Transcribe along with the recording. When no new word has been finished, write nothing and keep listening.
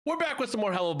We're back with some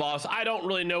more Hello Boss. I don't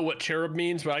really know what cherub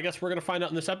means, but I guess we're gonna find out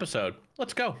in this episode.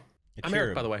 Let's go. I'm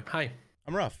Eric, by the way. Hi.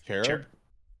 I'm Rough. Cherub.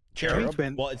 Cherub.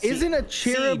 Well, isn't a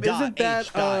cherub? Isn't that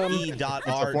E.R.U.B.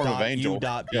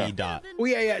 Well,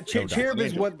 yeah. Cherub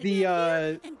is what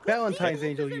the Valentine's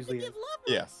angel usually is.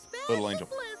 Yes, little angel.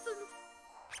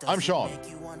 I'm Sean.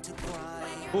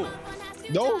 Ooh.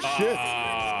 No shit.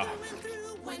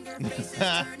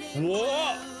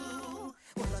 Whoa.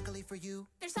 Well, luckily for you,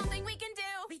 there's something we can do.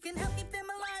 We can help keep them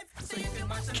alive. So you can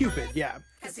watch them Cupid, yeah.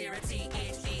 Has here a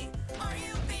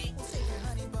C.H.E.R.U.B. We'll save your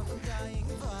honey bun from dying.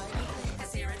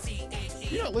 Has here a C.H.E.R.U.B.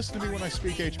 You don't listen to me when I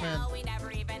speak, H-man.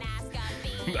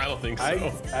 I don't think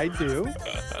so. I do.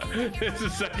 It's the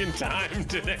second time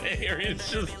today, or it's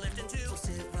just.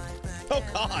 Oh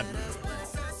God.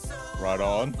 Right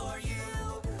on.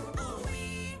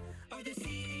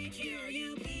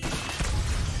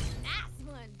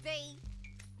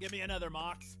 Give me another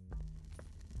Mox.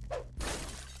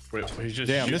 Wait, he's just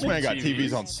Damn, this man got TVs.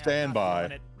 TVs on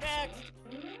standby.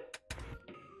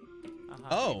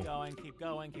 Oh. Keep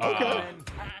going. Okay.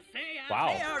 Wow.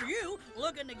 Hey, are you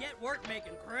looking to get work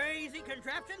making crazy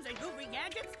contraptions and goofy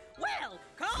gadgets? Well,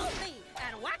 call me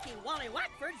at Wacky Wally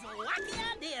Wackford's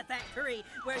Wacky Idea Factory,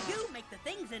 where you make the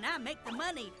things and I make the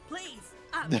money. Please,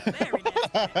 I'm very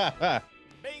desperate.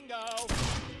 Bingo!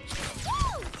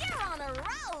 Woo! You're on a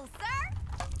roll, sir!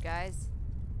 Guys,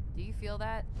 do you feel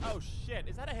that? Oh shit,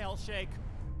 is that a hell shake?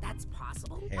 That's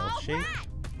possible. Hail All shake? right,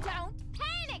 don't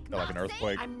panic, Feel like an Mopsy.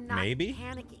 earthquake. I'm not Maybe?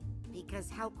 panicking because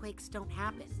hellquakes don't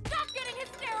happen. Stop getting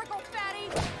hysterical, fatty!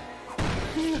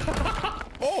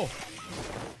 Oh.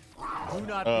 Do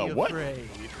not be what? afraid.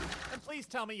 And please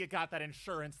tell me you got that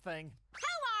insurance thing.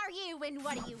 How are you and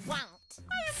what do you want?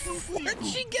 Where'd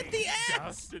she get the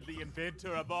axe? Justin, the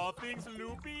inventor of all things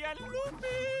loopy and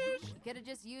loopish. You could've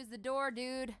just used the door,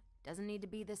 dude. Doesn't need to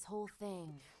be this whole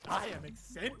thing. I am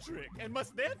eccentric and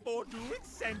must therefore do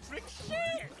eccentric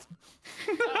shit.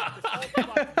 This whole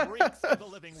plot reeks of the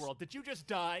living world. Did you just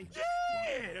die?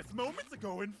 Yes, moments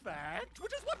ago, in fact,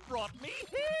 which is what brought me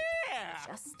here.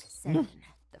 Just saying.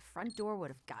 The front door would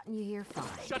have gotten you here fine.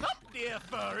 Shut up, dear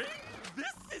furry.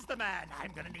 This is the man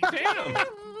I'm gonna need. Damn.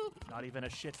 Not even a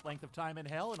shit's length of time in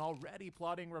hell and already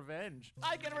plotting revenge.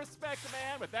 I can respect a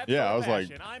man with that Yeah, sort of I was like,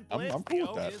 passion. I'm I'm blitzed, cool the with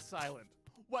O that. is silent.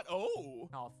 What? Oh,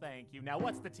 thank you. Now,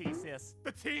 what's the tea, sis?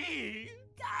 The tea?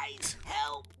 Guys,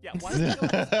 help! Yeah, why don't you go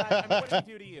this time? I mean, what did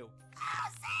he do to you?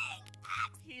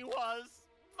 He was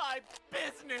my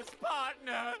business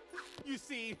partner. You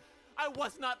see, I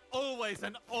was not always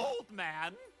an old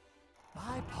man.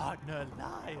 My partner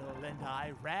Lyle and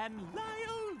I ran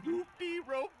Lyle Loopy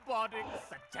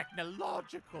Robotics, a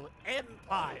technological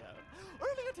empire.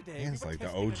 Earlier today, It's we were like the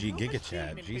testing a OG new Giga machine Chad,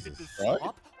 intended Jesus. to What?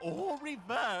 stop or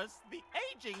reverse the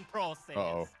aging process.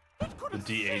 Uh-oh. It could have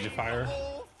The saved de-agifier?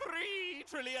 all 3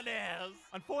 trillionaires.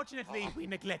 Unfortunately, we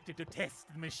neglected to test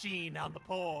the machine on the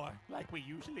poor, like we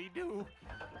usually do.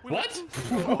 We What?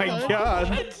 Oh my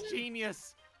God. It's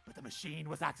genius, but the machine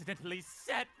was accidentally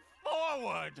set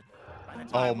forward. By the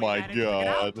time Oh we my managed to get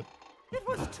out, God. it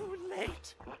was too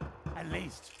late. At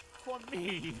least for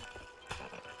me.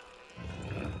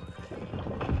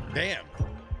 Damn.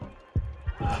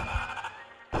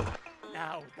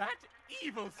 Now that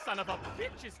evil son of a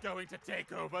bitch is going to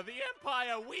take over the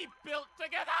empire we built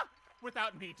together.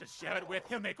 Without me to share it with,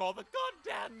 he'll make all the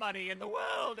goddamn money in the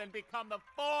world and become the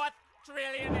 4th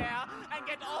trillionaire and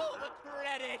get all the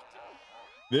credit.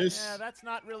 This. Yeah, that's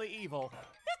not really evil.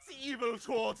 It's evil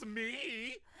towards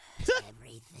me.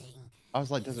 Everything. I was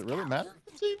like, does it really matter?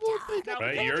 It's evil. Now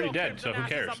Right, get you're already your dead, so who crimson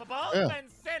cares? asses up above Yeah. and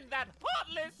send that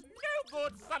heartless,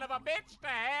 no-good son of a bitch to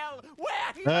hell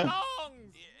where he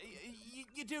belongs.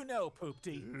 You do know,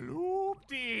 Poopty.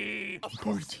 Loopty. Of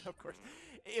course, of course.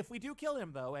 If we do kill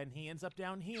him, though, and he ends up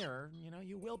down here, you know,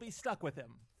 you will be stuck with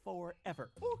him forever.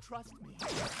 Oh, trust me.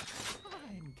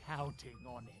 I'm counting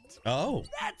on it. Oh.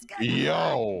 That's good.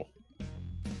 Yo.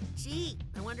 Gee,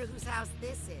 I wonder whose house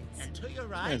this is. And to your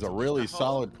right, He's a really is the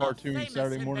solid home of cartoon famous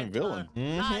Saturday morning inventor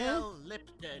villain. Lyle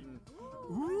Lipton.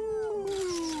 Ooh.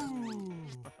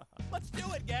 Let's do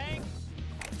it, gang.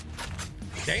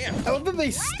 Damn. I love that they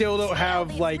still don't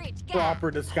have like proper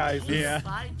disguises. Yeah.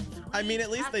 I mean, at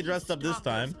least they dressed up this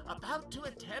time. About to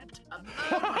attempt a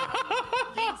murder.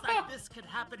 Things like this can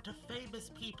happen to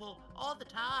famous people all the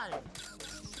time.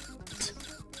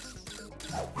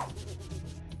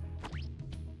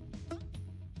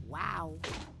 Wow,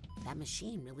 that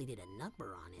machine really did a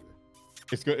number on him.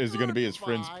 Is it going to be his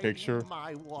friend's Goodbye, picture?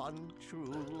 My one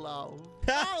true love.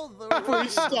 Free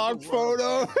stock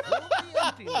photo. The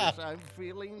emptiness I'm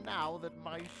feeling now that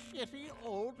my shitty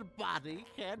old body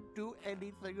can't do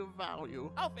anything of value.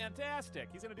 Oh, fantastic.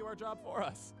 He's gonna do our job for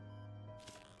us.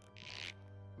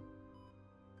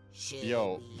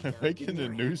 Yo, making the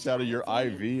noose out of your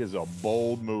IV is a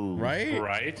bold move. Right?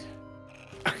 Right?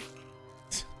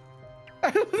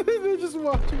 They're just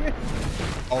watching it.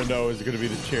 Oh no, is it going to be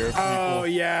the cherub people? Oh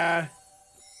yeah.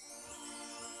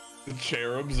 The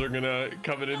cherubs are gonna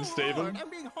come in and save him. Lord, I'm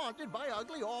being haunted by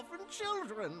ugly orphan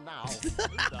children now.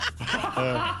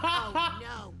 Oh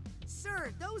no.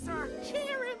 Sir, those are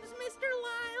cherubs, Mr.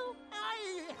 Lyle.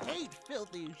 I hate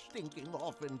filthy, stinking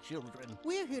orphan children.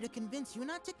 We're here to convince you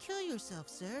not to kill yourself,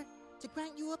 sir. To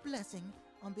grant you a blessing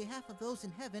on behalf of those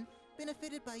in heaven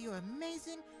benefited by your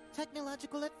amazing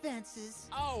technological advances.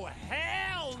 Oh,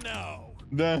 hell no!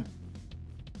 Nah.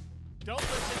 Don't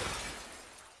listen.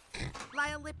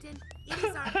 Lyle Lipton, it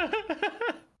is our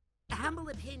humble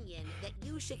opinion that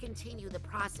you should continue the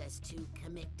process to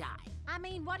commit die. I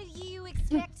mean, what do you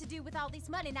expect to do with all this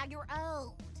money now you're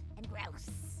old and gross?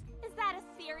 Is that a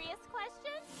serious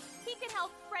question? He can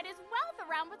help spread his wealth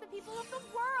around with the people of the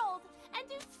world and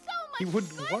do so He much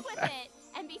wouldn't good want with that. it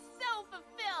and be so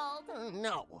fulfilled.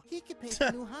 No. He could pay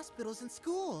for new hospitals and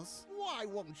schools. Why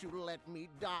won't you let me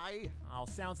die? Oh,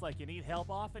 sounds like you need help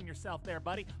offing yourself there,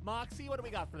 buddy. Moxie, what do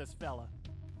we got for this fella?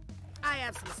 I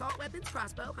have some assault weapons,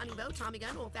 crossbow, honey bow, Tommy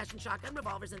gun, old-fashioned shotgun,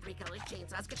 revolvers in 3 colors,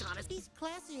 chainsaws, katanas. He's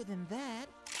classier than that.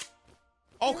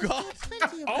 Oh God!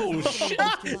 Plenty of Oh room for shit!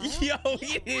 Mr. Lyle. Yo,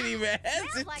 he didn't even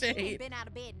Sounds like you ain't hesitate. been out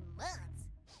of bed in months.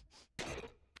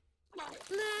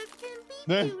 Love can be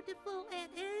Nah. beautiful at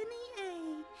any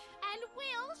age. And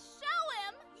we'll show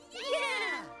him.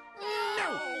 Yeah! No!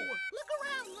 Look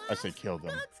around, Lyle. I say kill them.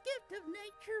 God's gift of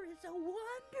nature is a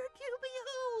wonder to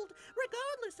behold,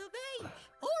 regardless of age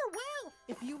or wealth.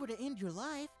 If you were to end your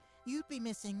life, you'd be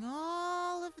missing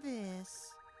all of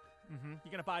this. Mm-hmm.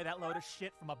 You gonna buy that load of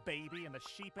shit from a baby and the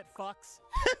sheep it fucks?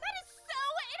 That is so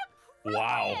inappropriate.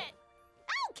 Wow.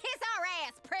 Oh, kiss our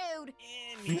ass, prude.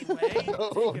 Anyway,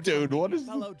 Oh, take it dude, from what me, is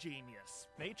fellow genius?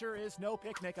 Nature is no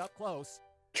picnic up close.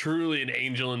 Truly an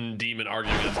angel and demon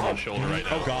argument on one shoulder right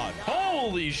now. Oh God!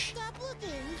 Holy sh! Stop looking.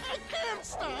 I can't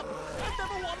stop. I've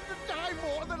never wanted to die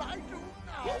more than I do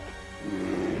now.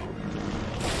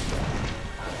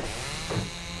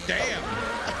 Damn!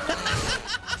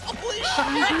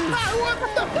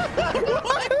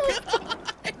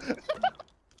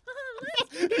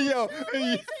 Yo,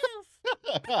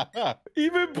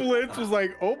 Even Blitz was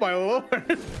like, "Oh my lord!"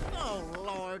 Oh,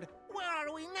 Lord. Where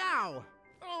are we now?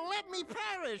 Oh, let me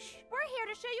perish. We're here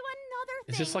to show you another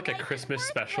thing. Is this like a Christmas worth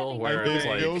special living where for. it's it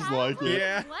like feels like it.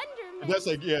 Yeah. Wonderment. That's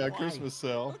like, yeah, a Why? Christmas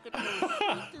sell. Look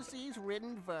at those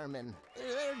disease-ridden vermin.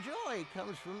 Their joy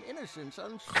comes from innocence,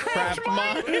 Craft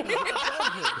mine. and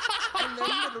their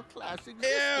middle-class existence.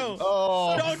 Ew!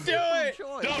 Oh, Don't do it!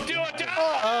 Joy Don't do it!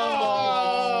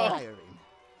 Oh! inspiring.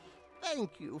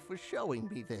 Thank you for showing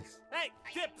me this. Hey,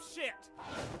 dipshit!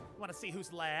 Want to see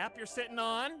whose lap you're sitting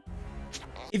on?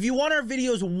 If you want our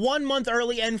videos 1 month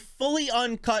early and fully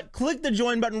uncut, click the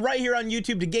join button right here on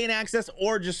YouTube to gain access,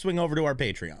 or just swing over to our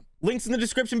Patreon. Links in the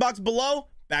description box below.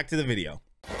 Back to the video.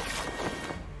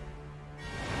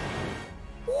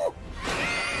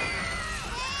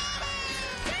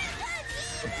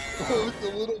 Oh, it's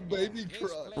a little baby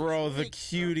cry. Bro, the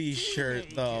cutie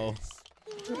shirt though.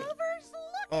 Lovers,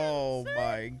 look Oh sir.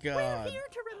 my We're God. here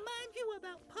to remind you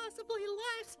about possibly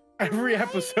life's Every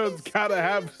episode's gotta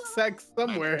have sex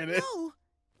somewhere in it. Oh,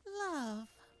 love.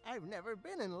 I've never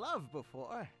been in love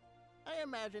before. I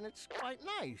imagine it's quite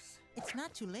nice. It's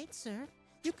not too late, sir.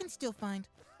 You can still find.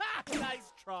 Ha!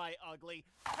 Nice try, ugly.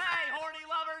 Hey, horny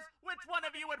lovers, which one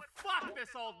of you would fuck this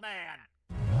old man?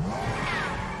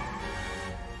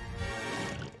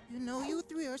 You know, you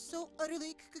three are so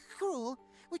utterly cruel.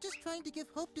 We're just trying to give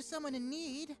hope to someone in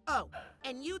need. Oh,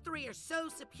 and you three are so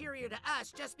superior to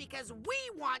us just because we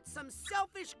want some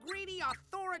selfish, greedy,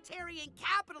 authoritarian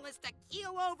capitalist to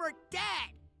keel over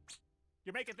dead.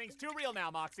 You're making things too real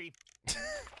now, Moxie. With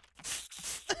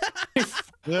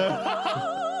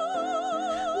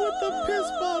the piss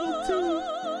bottle too.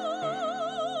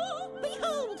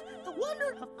 Behold, the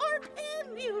wonder of art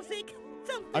and music.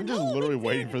 Something I'm just only literally men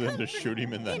waiting for them to country shoot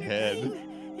him in the can head.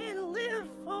 dream and live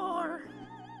for.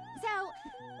 So,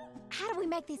 how do we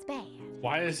make this bad?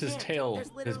 Why is his Can't. tail, There's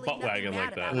his literally butt nothing wagging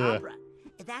like bad that? about Yeah. opera.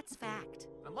 That's fact.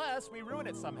 Unless we ruin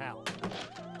it somehow.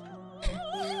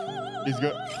 He's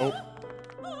good. Oh.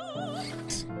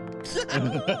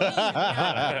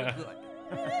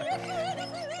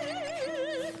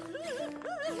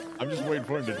 I'm just waiting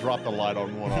for him to drop the light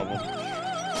on one of them.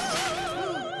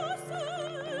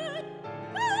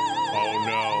 Oh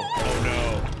no! Oh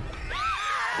no!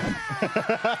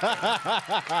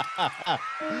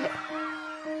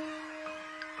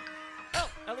 Oh,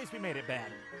 at least we made it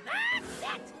bad. That's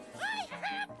it! I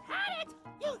have had it!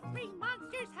 You three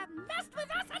monsters have messed with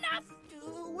us enough!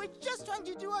 We're just trying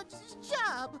to do our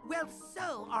job. Well,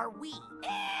 so are we.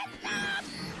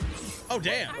 Enough! Oh,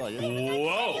 damn.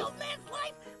 Whoa! Old man's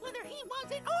life, whether he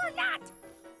wants it or not!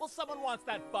 Well, someone wants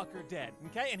that fucker dead,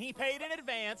 okay? And he paid in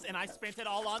advance, and I spent it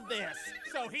all on this.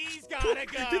 So he's gotta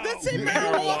go. Did that say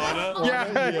marijuana?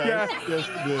 Yeah. Yes,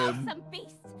 it did. Awesome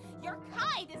beast. Your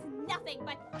hide is nothing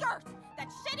but dirt that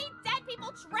shitty dead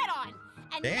people tread on.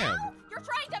 And now you're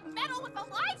trying to meddle with the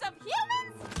lives of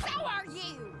humans? So are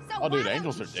you. So Oh, dude, why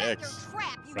angels don't are you shut dicks. your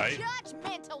trap, you Right?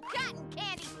 judgmental cotton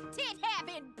candy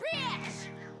tit-having bitch.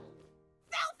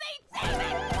 Filthy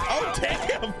demon! Oh,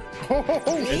 damn.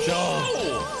 It's on.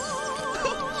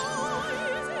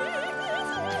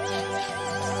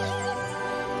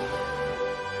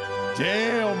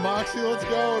 Damn, Moxie, let's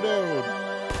go, dude.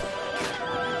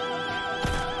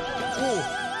 Ooh.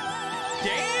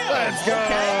 Damn. Let's go.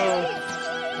 Okay.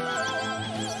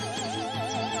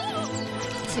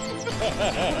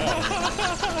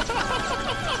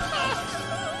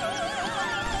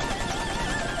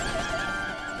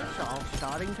 It's all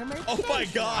starting to make Oh sense my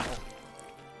God.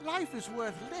 now. Life is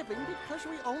worth living because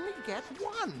we only get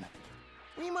one.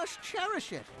 We must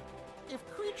cherish it. If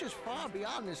creatures far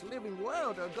beyond this living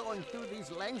world are going through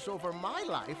these lengths over my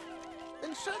life,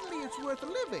 then certainly it's worth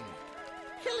living.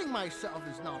 Killing myself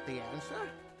is not the answer.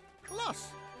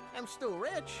 Plus, I'm still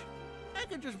rich. I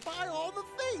could just buy all the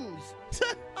things.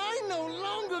 I no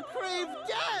longer crave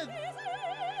death.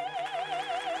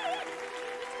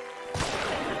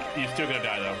 He's still gonna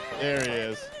die though. There he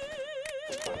is.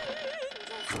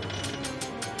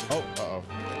 Oh, uh-oh.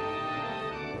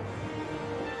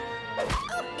 Oh,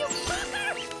 you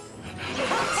fucker!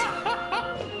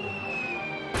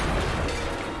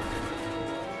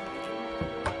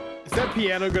 Is that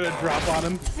piano gonna drop on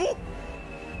him?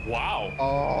 Wow.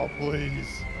 Oh,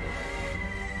 please.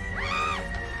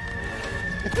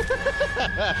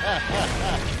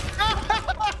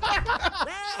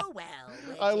 Well,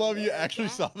 I love you actually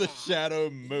saw the shadow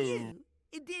move.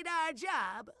 you did our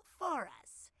job for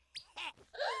us.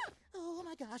 Oh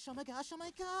my gosh, oh my gosh, oh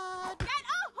my god. Get a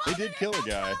He hold did of kill a yourself,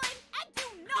 guy. Colin, and do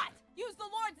not use the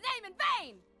Lord's name in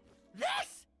vain.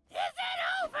 This isn't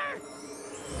over!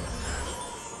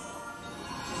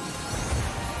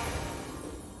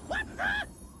 What the?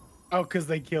 Oh, because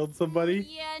they killed somebody?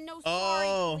 Yeah, no sorry,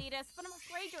 Oh. Cletus, but I'm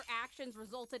afraid your actions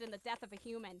resulted in the death of a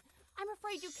human. I'm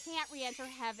afraid you can't re-enter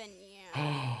heaven yet.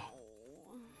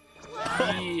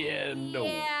 Yeah, no.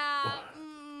 Yeah,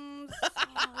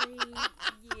 sorry.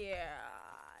 Yeah,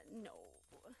 no.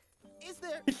 Is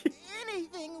there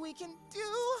anything we can do?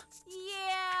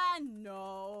 Yeah,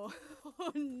 no.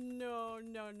 No,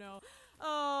 no, no.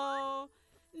 Oh,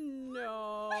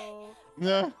 no.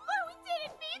 Yeah. But we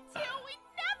didn't mean to. We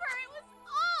never. It was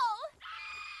all.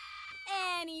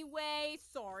 Anyway,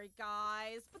 sorry,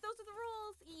 guys. But those are the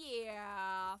rules.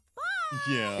 Yeah. Bye.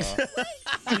 Yeah.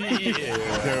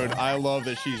 Yeah. Dude, I love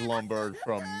that she's Lumberg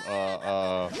from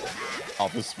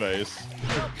Office Space.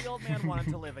 Well, the old man wanted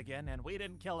to live again, and we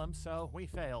didn't kill him, so we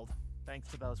failed. Thanks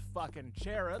to those fucking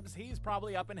cherubs, he's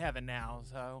probably up in heaven now,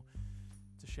 so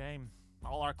it's a shame.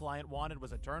 All our client wanted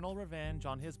was eternal revenge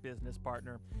on his business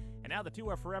partner, and now the two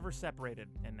are forever separated,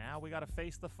 and now we gotta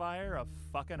face the fire of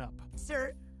fucking up.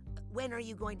 Sir, when are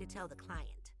you going to tell the client?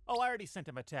 Oh, I already sent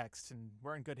him a text, and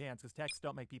we're in good hands, because texts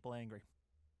don't make people angry.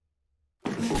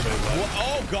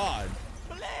 Oh, God.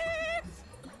 Blitz!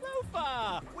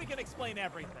 Lufa! We can explain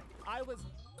everything. I was...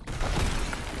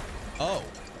 Oh.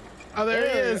 Oh, there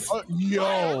he is.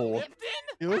 Yo.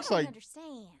 He looks I don't like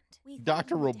understand. We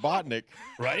Dr. Robotnik.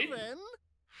 Right? Kevin,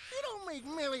 you don't make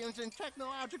millions in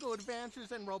technological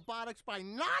advances and robotics by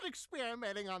not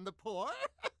experimenting on the poor.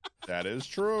 That is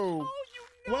true. Oh,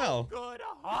 you know Well. good,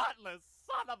 heartless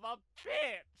son of a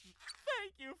bitch!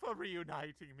 Thank you for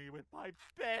reuniting me with my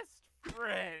best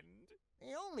friend.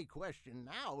 The only question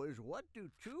now is, what do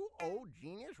two old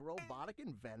genius robotic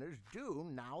inventors do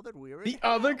now that we're in The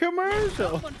other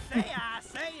commercial. Someone say I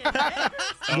say it.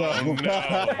 Oh, no.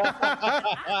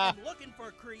 I'm looking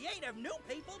for creative new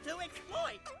people to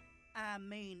exploit. I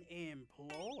mean,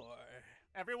 employ.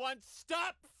 Everyone,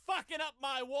 stop fucking up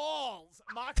my walls.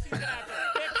 Moxie's gonna have to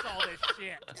fix all this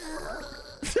shit.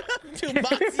 Dude,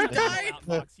 Moxie died?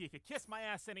 Moxie, if you kiss my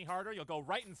ass any harder, you'll go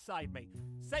right inside me.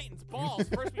 Satan's balls.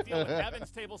 First we deal with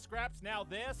Heaven's table scraps, now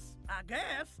this. I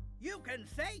guess you can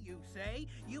say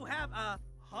you have a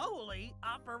holy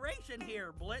operation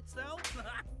here, Blitzo.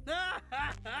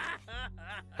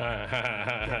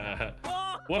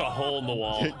 What a hole in the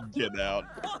wall. Get out.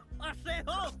 I say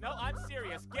ho. No, I'm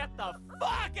serious. Get the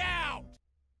fuck out!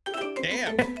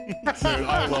 Damn. Dude,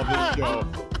 I love this show.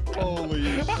 Holy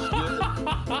shit.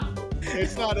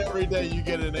 It's not every day you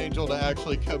get an angel to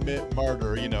actually commit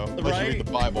murder, you know, unless you read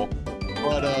the Bible.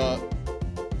 But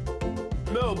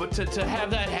no, but to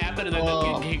have that happen and then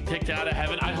them get kicked out of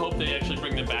heaven, I hope they actually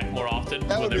bring them back more often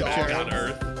when they're back on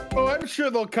Earth. Oh, I'm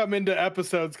sure they'll come into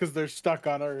episodes because they're stuck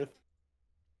on Earth.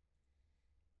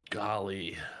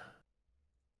 Golly.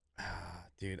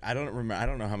 Dude, I don't remember. I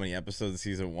don't know how many episodes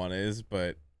season 1 is,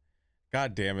 but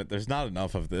god damn it, there's not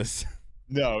enough of this.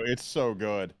 No, it's so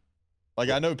good. Like,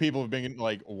 I know people have been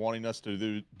like wanting us to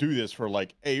do this for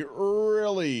like a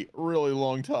really, really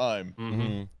long time.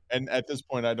 Mm-hmm. And at this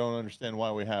point, I don't understand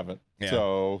why we haven't. Yeah.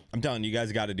 So I'm telling you,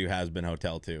 guys got to do Has-Been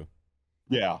Hotel too.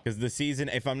 Yeah. Because the season,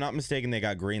 if I'm not mistaken, they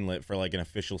got greenlit for like an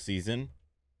official season.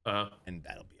 And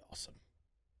that'll be awesome.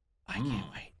 I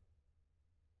can't wait.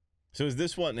 So has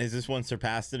this one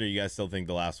surpassed it, or you guys still think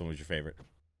the last one was your favorite?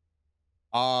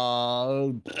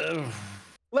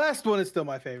 Last one is still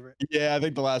my favorite. Yeah, I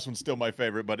think the last one's still my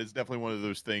favorite, but it's definitely one of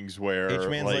those things where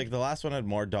H-Man's like the last one had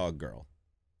more dog girl.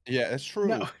 Yeah, that's true.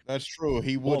 No. That's true.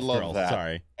 He would Wolf love girl, that.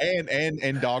 sorry.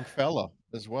 And dog fella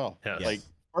as well. Yes. Like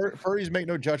furries make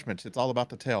no judgments. It's all about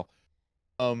the tail.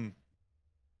 Yeah,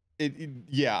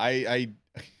 I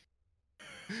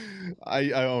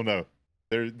don't know.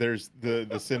 There's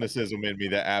the cynicism in me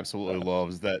that absolutely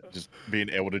loves that, just being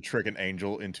able to trick an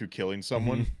angel into killing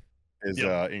someone is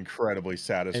incredibly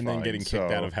satisfying. And then getting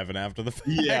kicked out of heaven after the fact.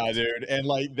 Yeah, dude. And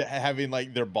like having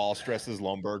like their boss dressed as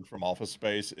Lumbergh from Office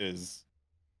Space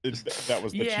that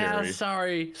was the cherry.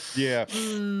 Sorry. Yeah.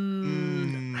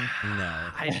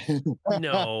 No.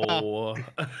 No.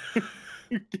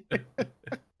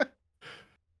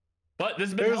 But this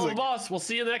has been Helluva Boss. We'll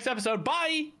see you in the next episode.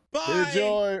 Bye. Bye.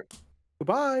 Enjoy.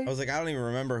 Goodbye. I was like, I don't even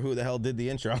remember who the hell did the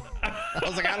intro. I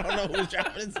was like, I don't know whose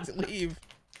job it is to leave.